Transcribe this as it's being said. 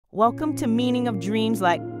Welcome to Meaning of Dreams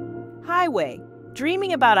like highway.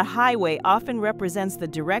 Dreaming about a highway often represents the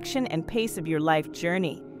direction and pace of your life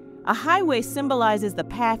journey. A highway symbolizes the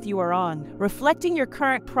path you are on, reflecting your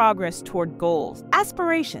current progress toward goals,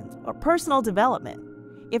 aspirations, or personal development.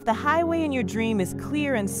 If the highway in your dream is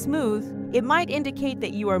clear and smooth, it might indicate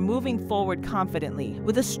that you are moving forward confidently,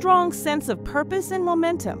 with a strong sense of purpose and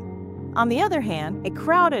momentum. On the other hand, a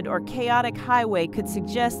crowded or chaotic highway could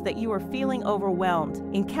suggest that you are feeling overwhelmed,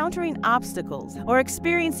 encountering obstacles, or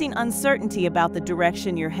experiencing uncertainty about the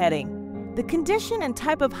direction you're heading. The condition and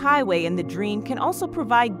type of highway in the dream can also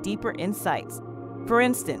provide deeper insights. For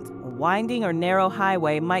instance, a winding or narrow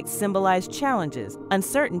highway might symbolize challenges,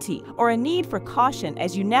 uncertainty, or a need for caution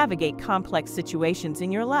as you navigate complex situations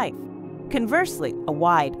in your life. Conversely, a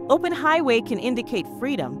wide, open highway can indicate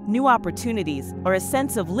freedom, new opportunities, or a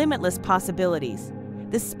sense of limitless possibilities.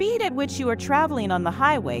 The speed at which you are traveling on the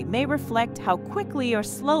highway may reflect how quickly or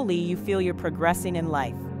slowly you feel you're progressing in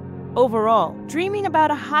life. Overall, dreaming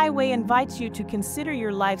about a highway invites you to consider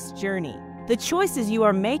your life's journey, the choices you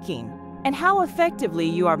are making, and how effectively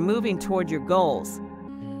you are moving toward your goals.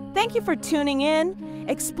 Thank you for tuning in.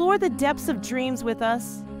 Explore the depths of dreams with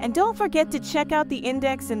us. And don't forget to check out the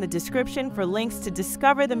index in the description for links to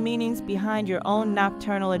discover the meanings behind your own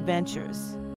nocturnal adventures.